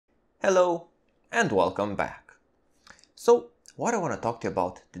Hello and welcome back. So what I want to talk to you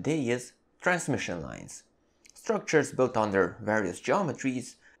about today is transmission lines, structures built under various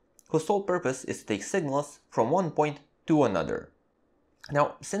geometries whose sole purpose is to take signals from one point to another.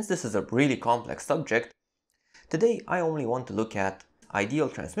 Now, since this is a really complex subject, today I only want to look at ideal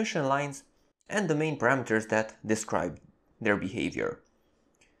transmission lines and the main parameters that describe their behavior.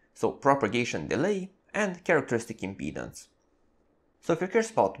 So propagation delay and characteristic impedance. So if you're curious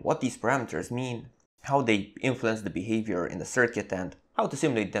about what these parameters mean, how they influence the behavior in the circuit and how to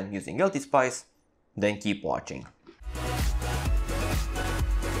simulate them using LTspice, then keep watching.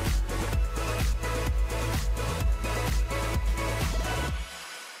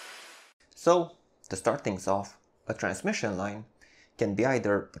 So to start things off, a transmission line can be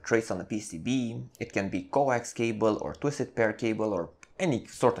either a trace on a PCB, it can be coax cable or twisted pair cable or any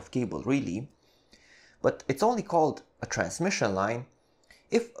sort of cable really, but it's only called a transmission line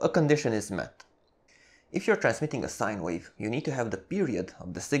if a condition is met. If you're transmitting a sine wave, you need to have the period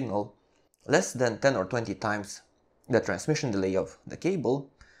of the signal less than 10 or 20 times the transmission delay of the cable,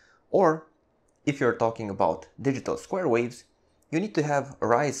 or if you're talking about digital square waves, you need to have a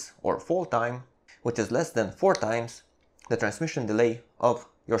rise or fall time which is less than 4 times the transmission delay of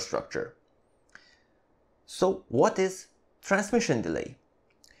your structure. So what is transmission delay?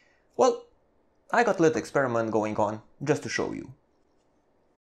 Well, I got a little experiment going on just to show you.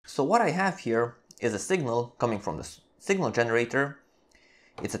 So what I have here is a signal coming from the signal generator.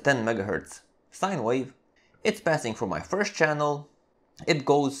 It's a 10 MHz sine wave. It's passing through my first channel. It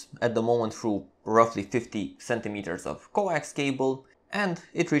goes at the moment through roughly 50 centimeters of coax cable, and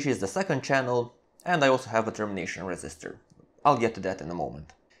it reaches the second channel, and I also have a termination resistor. I'll get to that in a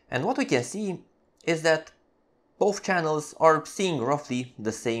moment. And what we can see is that both channels are seeing roughly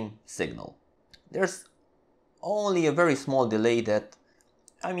the same signal. There's only a very small delay that,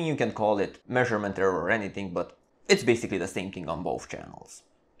 you can call it measurement error or anything, but it's basically the same thing on both channels.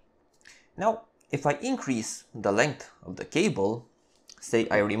 Now, if I increase the length of the cable, say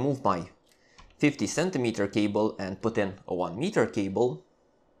I remove my 50 centimeter cable and put in a 1 meter cable,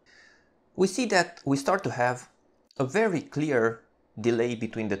 we see that we start to have a very clear delay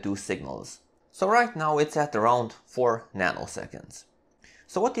between the two signals. So right now it's at around 4 nanoseconds.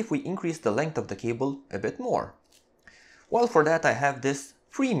 So what if we increase the length of the cable a bit more? Well, for that I have this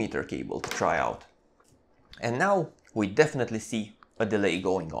 3 meter cable to try out. And now we definitely see a delay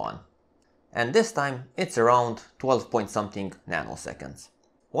going on. And this time it's around 12 point something nanoseconds.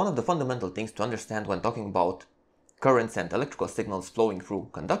 One of the fundamental things to understand when talking about currents and electrical signals flowing through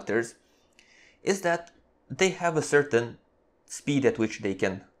conductors is that they have a certain speed at which they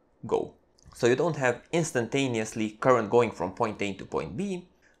can go. So you don't have instantaneously current going from point A to point B,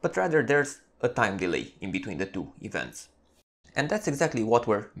 but rather there's a time delay in between the two events. And that's exactly what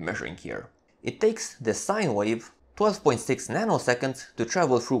we're measuring here. It takes the sine wave 12.6 nanoseconds to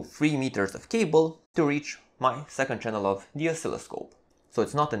travel through 3 meters of cable to reach my second channel of the oscilloscope. So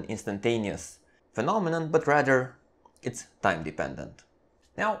it's not an instantaneous phenomenon, but rather it's time dependent.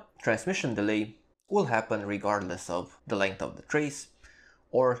 Now, transmission delay will happen regardless of the length of the trace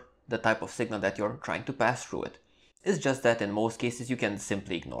or the type of signal that you're trying to pass through it. It's just that in most cases you can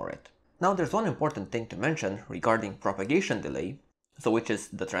simply ignore it. Now there's one important thing to mention regarding propagation delay, so which is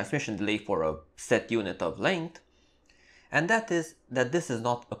the transmission delay for a set unit of length, and that is that this is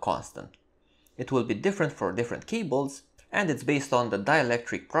not a constant. It will be different for different cables, and it's based on the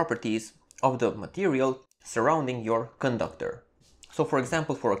dielectric properties of the material surrounding your conductor. So for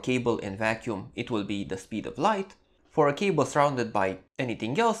example, for a cable in vacuum it will be the speed of light. For a cable surrounded by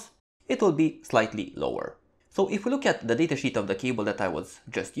anything else, it will be slightly lower. So if we look at the datasheet of the cable that I was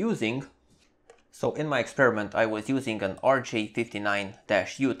just using, so in my experiment I was using an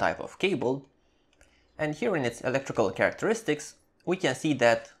RJ59-U type of cable, and here in its electrical characteristics we can see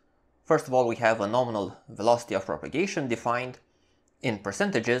that first of all we have a nominal velocity of propagation defined in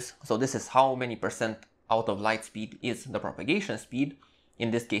percentages, so this is how many percent out of light speed is the propagation speed.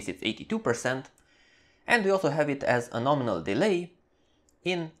 In this case it's 82%, and we also have it as a nominal delay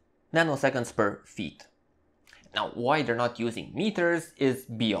in nanoseconds per feet. Now, why they're not using meters is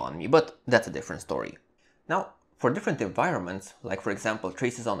beyond me, but that's a different story. Now, for different environments, like for example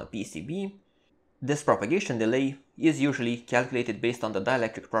traces on a PCB, this propagation delay is usually calculated based on the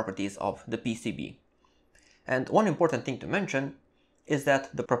dielectric properties of the PCB. And one important thing to mention is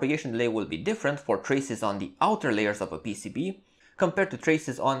that the propagation delay will be different for traces on the outer layers of a PCB compared to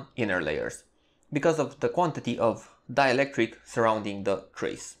traces on inner layers, because of the quantity of dielectric surrounding the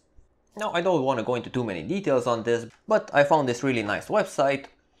trace. Now, I don't want to go into too many details on this, but I found this really nice website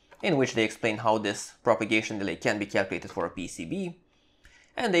in which they explain how this propagation delay can be calculated for a PCB.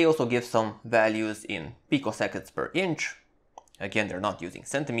 And they also give some values in picoseconds per inch. Again, they're not using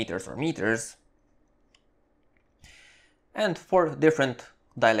centimeters or meters. And for different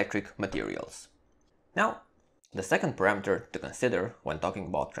dielectric materials. Now, the second parameter to consider when talking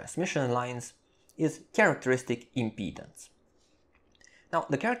about transmission lines is characteristic impedance. Now,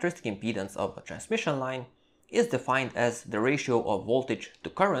 the characteristic impedance of a transmission line is defined as the ratio of voltage to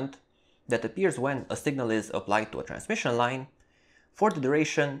current that appears when a signal is applied to a transmission line for the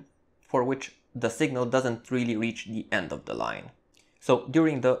duration for which the signal doesn't really reach the end of the line. So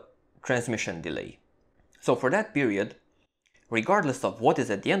during the transmission delay. So for that period, regardless of what is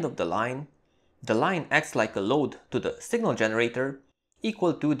at the end of the line acts like a load to the signal generator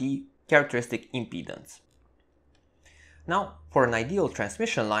equal to the characteristic impedance. Now, for an ideal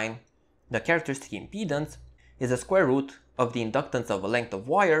transmission line, the characteristic impedance is the square root of the inductance of a length of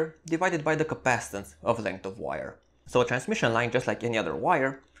wire divided by the capacitance of a length of wire. So a transmission line, just like any other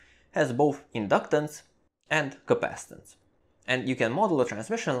wire, has both inductance and capacitance. And you can model a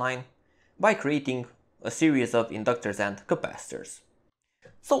transmission line by creating a series of inductors and capacitors.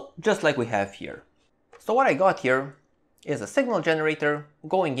 So just like we have here. So what I got here is a signal generator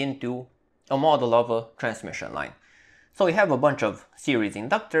going into a model of a transmission line. So we have a bunch of series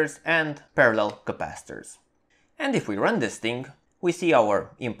inductors and parallel capacitors. And if we run this thing, we see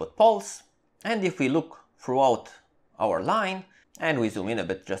our input pulse, and if we look throughout our line, and we zoom in a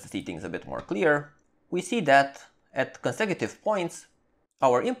bit just to see things a bit more clear, we see that at consecutive points,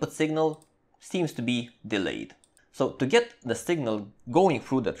 our input signal seems to be delayed. So to get the signal going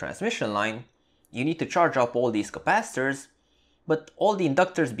through the transmission line, you need to charge up all these capacitors, but all the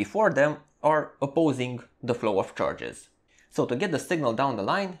inductors before them are opposing the flow of charges. So to get the signal down the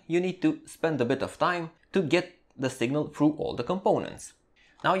line, you need to spend a bit of time to get the signal through all the components.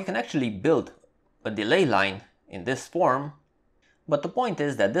 Now you can actually build a delay line in this form, but the point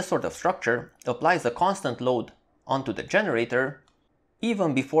is that this sort of structure applies a constant load onto the generator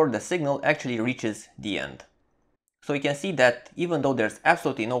even before the signal actually reaches the end. So you can see that even though there's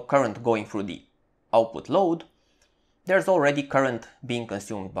absolutely no current going through the output load, there's already current being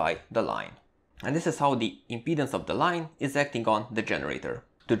consumed by the line. And this is how the impedance of the line is acting on the generator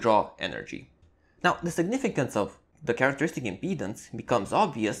to draw energy. Now, the significance of the characteristic impedance becomes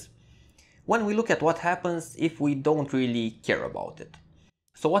obvious when we look at what happens if we don't really care about it.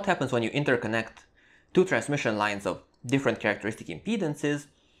 So what happens when you interconnect two transmission lines of different characteristic impedances,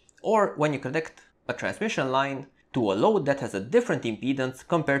 or when you connect a transmission line to a load that has a different impedance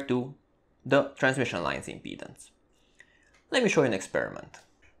compared to the transmission line's impedance? Let me show you an experiment.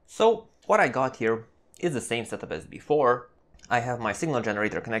 So what I got here is the same setup as before. I have my signal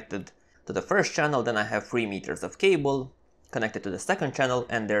generator connected to the first channel, then I have 3 meters of cable connected to the second channel,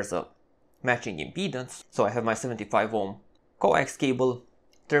 and there's a matching impedance. So I have my 75 ohm coax cable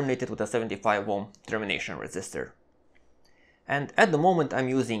terminated with a 75 ohm termination resistor. And at the moment I'm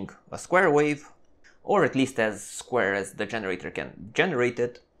using a square wave, or at least as square as the generator can generate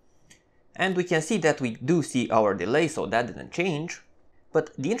it. And we can see that we do see our delay, so that didn't change.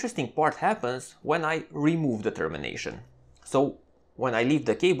 But the interesting part happens when I remove the termination. So when I leave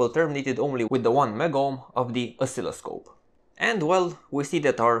the cable terminated only with the 1 megohm of the oscilloscope. And well, we see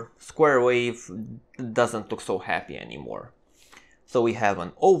that our square wave doesn't look so happy anymore. So we have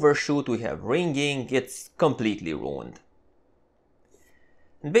an overshoot, we have ringing, it's completely ruined.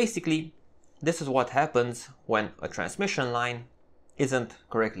 And basically, this is what happens when a transmission line isn't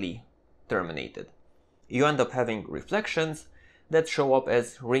correctly terminated. You end up having reflections that show up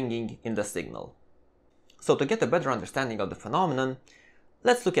as ringing in the signal. So to get a better understanding of the phenomenon,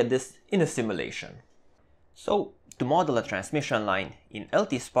 let's look at this in a simulation. So to model a transmission line in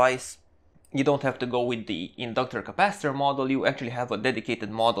LTspice, you don't have to go with the inductor capacitor model, you actually have a dedicated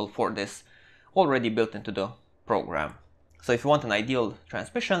model for this already built into the program. So if you want an ideal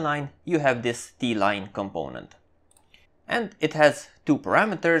transmission line, you have this T-line component. And it has 2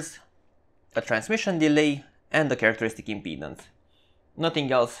 parameters, a transmission delay and a characteristic impedance.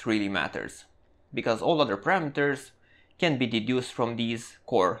 Nothing else really matters, because all other parameters can be deduced from these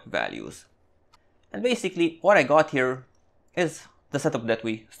core values. And basically what I got here is the setup that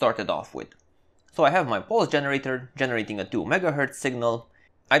we started off with. So I have my pulse generator generating a 2 MHz signal.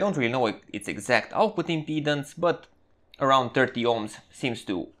 I don't really know its exact output impedance, but around 30 ohms seems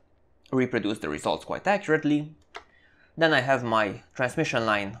to reproduce the results quite accurately. Then I have my transmission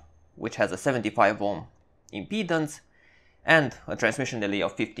line, which has a 75 ohm impedance and a transmission delay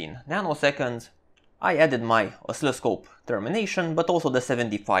of 15 nanoseconds. I added my oscilloscope termination, but also the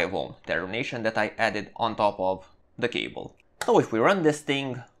 75 ohm termination that I added on top of the cable. So if we run this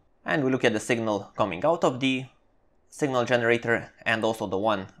thing and we look at the signal coming out of the signal generator and also the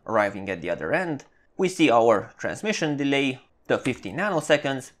one arriving at the other end, we see our transmission delay, the 50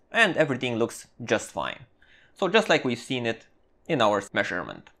 nanoseconds, and everything looks just fine. So just like we've seen it in our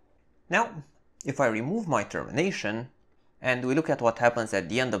measurement. Now, if I remove my termination and we look at what happens at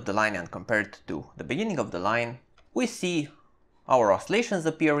the end of the line and compare it to the beginning of the line, we see our oscillations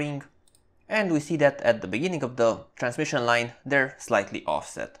appearing, and we see that at the beginning of the transmission line they're slightly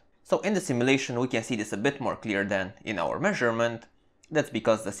offset. So in the simulation we can see this a bit more clear than in our measurement. That's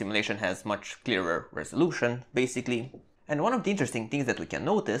because the simulation has much clearer resolution, basically. And one of the interesting things that we can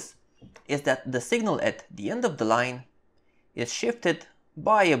notice is that the signal at the end of the line is shifted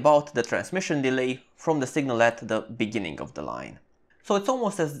by about the transmission delay from the signal at the beginning of the line. So it's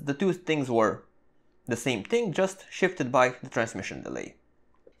almost as the two things were the same thing, just shifted by the transmission delay.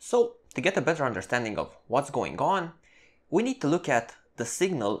 So to get a better understanding of what's going on, we need to look at the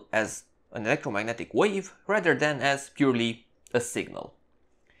signal as an electromagnetic wave rather than as purely a signal.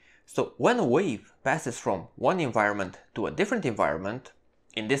 So when a wave passes from one environment to a different environment,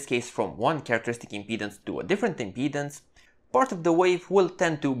 in this case from one characteristic impedance to a different impedance, part of the wave will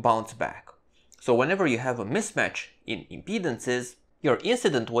tend to bounce back. So whenever you have a mismatch in impedances, your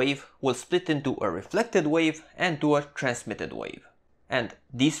incident wave will split into a reflected wave and to a transmitted wave. And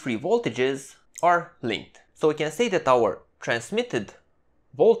these three voltages are linked. So we can say that our transmitted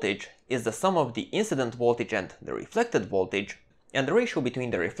voltage is the sum of the incident voltage and the reflected voltage, and the ratio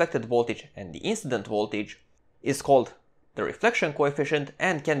between the reflected voltage and the incident voltage is called the reflection coefficient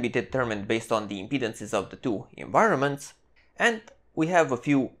and can be determined based on the impedances of the two environments. And we have a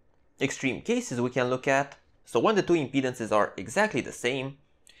few extreme cases we can look at. So when the two impedances are exactly the same,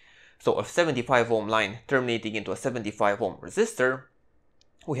 so a 75 ohm line terminating into a 75 ohm resistor,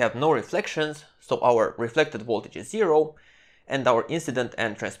 we have no reflections, so our reflected voltage is 0, and our incident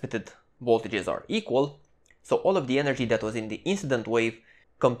and transmitted voltages are equal. So all of the energy that was in the incident wave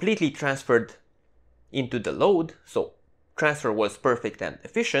completely transferred into the load, so transfer was perfect and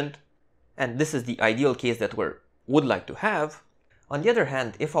efficient, and this is the ideal case that we would like to have. On the other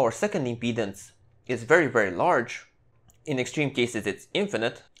hand, if our second impedance is very large, in extreme cases it's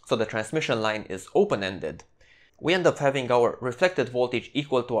infinite, so the transmission line is open-ended, we end up having our reflected voltage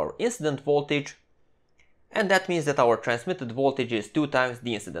equal to our incident voltage, and that means that our transmitted voltage is 2 times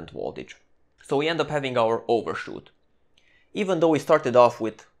the incident voltage. So we end up having our overshoot. Even though we started off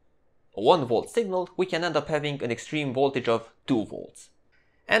with a 1 volt signal, we can end up having an extreme voltage of 2 volts.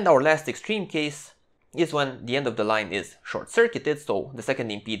 And our last extreme case is when the end of the line is short-circuited, so the second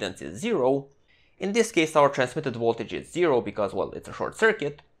impedance is 0. In this case our transmitted voltage is 0 because, well, it's a short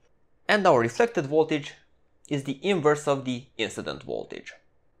circuit, and our reflected voltage is the inverse of the incident voltage.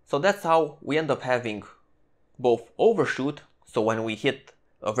 So that's how we end up having both overshoot, so when we hit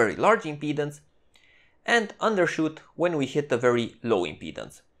a very large impedance, and undershoot when we hit a very low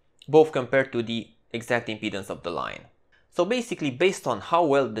impedance, both compared to the exact impedance of the line. So basically, based on how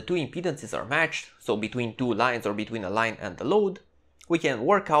well the two impedances are matched, so between two lines or between a line and the load, we can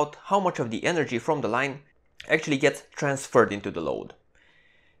work out how much of the energy from the line actually gets transferred into the load.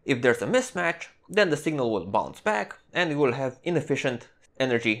 If there's a mismatch, then the signal will bounce back and we will have inefficient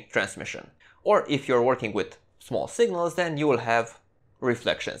energy transmission. Or if you're working with small signals, then you will have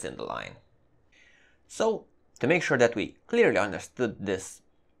reflections in the line. So to make sure that we clearly understood this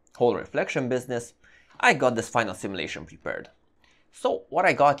whole reflection business, I got this final simulation prepared. So what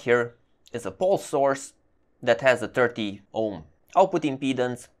I got here is a pulse source that has a 30 ohm output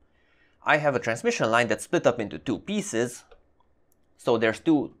impedance. I have a transmission line that's split up into two pieces. So there's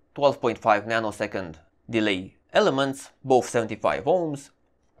two 12.5 nanosecond delay elements, both 75 ohms.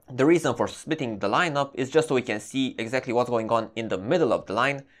 The reason for splitting the line up is just so we can see exactly what's going on in the middle of the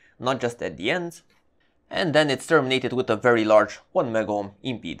line, not just at the ends. And then it's terminated with a very large 1 megaohm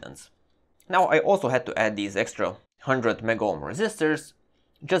impedance. Now I also had to add these extra 100 megaohm resistors,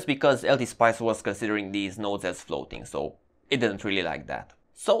 just because LTspice was considering these nodes as floating, so it didn't really like that.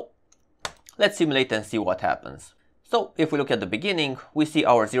 So let's simulate and see what happens. So if we look at the beginning, we see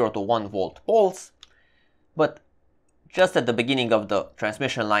our 0 to 1 volt pulse, but just at the beginning of the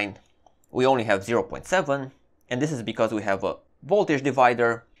transmission line we only have 0.7, and this is because we have a voltage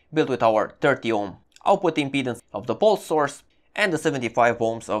divider built with our 30 ohm output impedance of the pulse source and the 75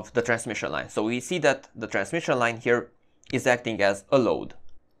 ohms of the transmission line. So we see that the transmission line here is acting as a load.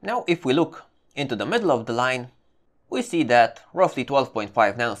 Now if we look into the middle of the line, we see that roughly 12.5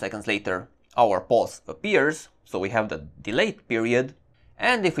 nanoseconds later our pulse appears, so we have the delayed period.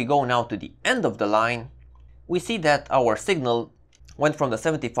 And if we go now to the end of the line, we see that our signal went from the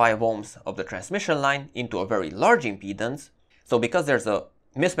 75 ohms of the transmission line into a very large impedance. So because there's a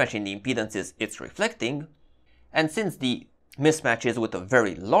mismatch in the impedances, it's reflecting. And since the mismatch is with a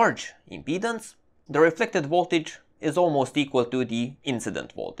very large impedance, the reflected voltage is almost equal to the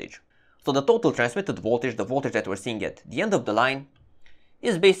incident voltage. So the total transmitted voltage, the voltage that we're seeing at the end of the line,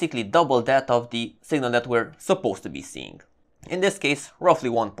 is basically double that of the signal that we're supposed to be seeing. In this case, roughly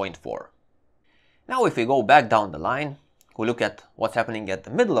 1.4. Now if we go back down the line, we look at what's happening at the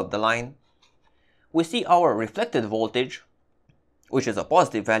middle of the line, we see our reflected voltage, which is a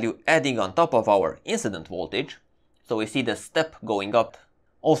positive value, adding on top of our incident voltage. So we see the step going up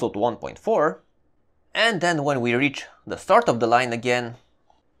also to 1.4. And then when we reach the start of the line again,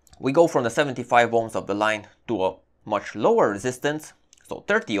 we go from the 75 ohms of the line to a much lower resistance, so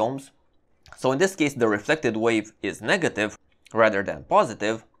 30 ohms. So in this case, the reflected wave is negative rather than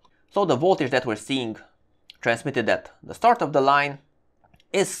positive. So the voltage that we're seeing transmitted at the start of the line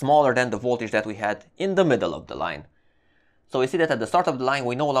is smaller than the voltage that we had in the middle of the line. So we see that at the start of the line,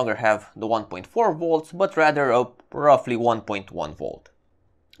 we no longer have the 1.4 volts, but rather a roughly 1.1 volt.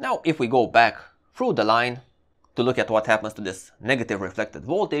 Now, if we go back through the line to look at what happens to this negative reflected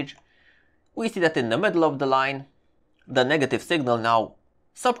voltage, we see that in the middle of the line, the negative signal now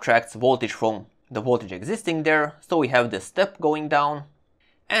subtracts voltage from the voltage existing there, so we have this step going down.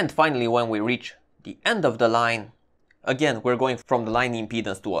 And finally, when we reach the end of the line, again, we're going from the line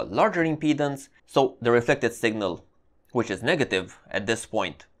impedance to a larger impedance, so the reflected signal, which is negative at this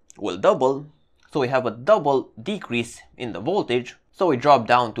point, will double. So we have a double decrease in the voltage, so we drop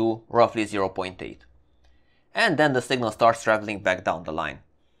down to roughly 0.8. And then the signal starts traveling back down the line.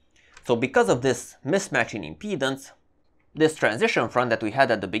 So because of this mismatch in impedance, this transition front that we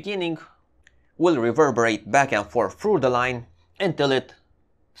had at the beginning will reverberate back and forth through the line until it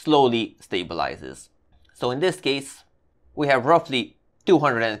slowly stabilizes. So in this case, we have roughly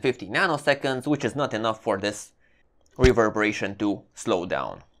 250 nanoseconds, which is not enough for this reverberation to slow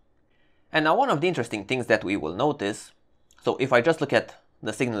down. And now one of the interesting things that we will notice, so if I just look at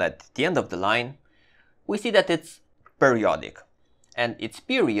the signal at the end of the line, we see that it's periodic, and its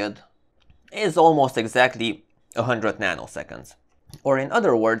period is almost exactly 100 nanoseconds. Or in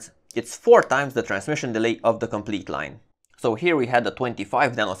other words, it's 4 times the transmission delay of the complete line. So here we had a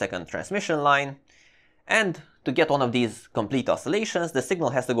 25 nanosecond transmission line, and to get one of these complete oscillations, the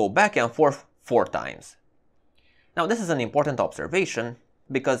signal has to go back and forth 4 times. Now this is an important observation,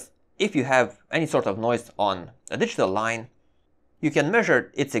 because if you have any sort of noise on a digital line, you can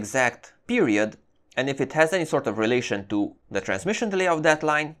measure its exact period, and if it has any sort of relation to the transmission delay of that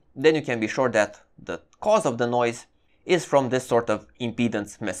line, then you can be sure that the cause of the noise is from this sort of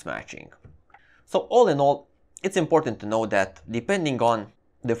impedance mismatching. So all in all, it's important to know that depending on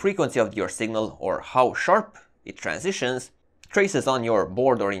the frequency of your signal or how sharp it transitions, traces on your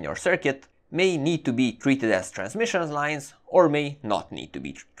board or in your circuit may need to be treated as transmission lines or may not need to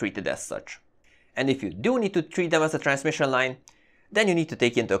be treated as such. And if you do need to treat them as a transmission line, then you need to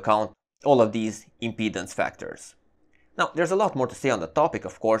take into account all of these impedance factors. Now, there's a lot more to say on the topic,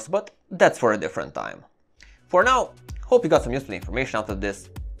 of course, but that's for a different time. For now, hope you got some useful information out of this.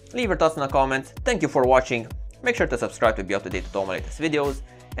 Leave your thoughts in the comments. Thank you for watching. Make sure to subscribe to be up to date with all my latest videos,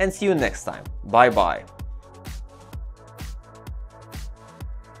 and see you next time. Bye bye.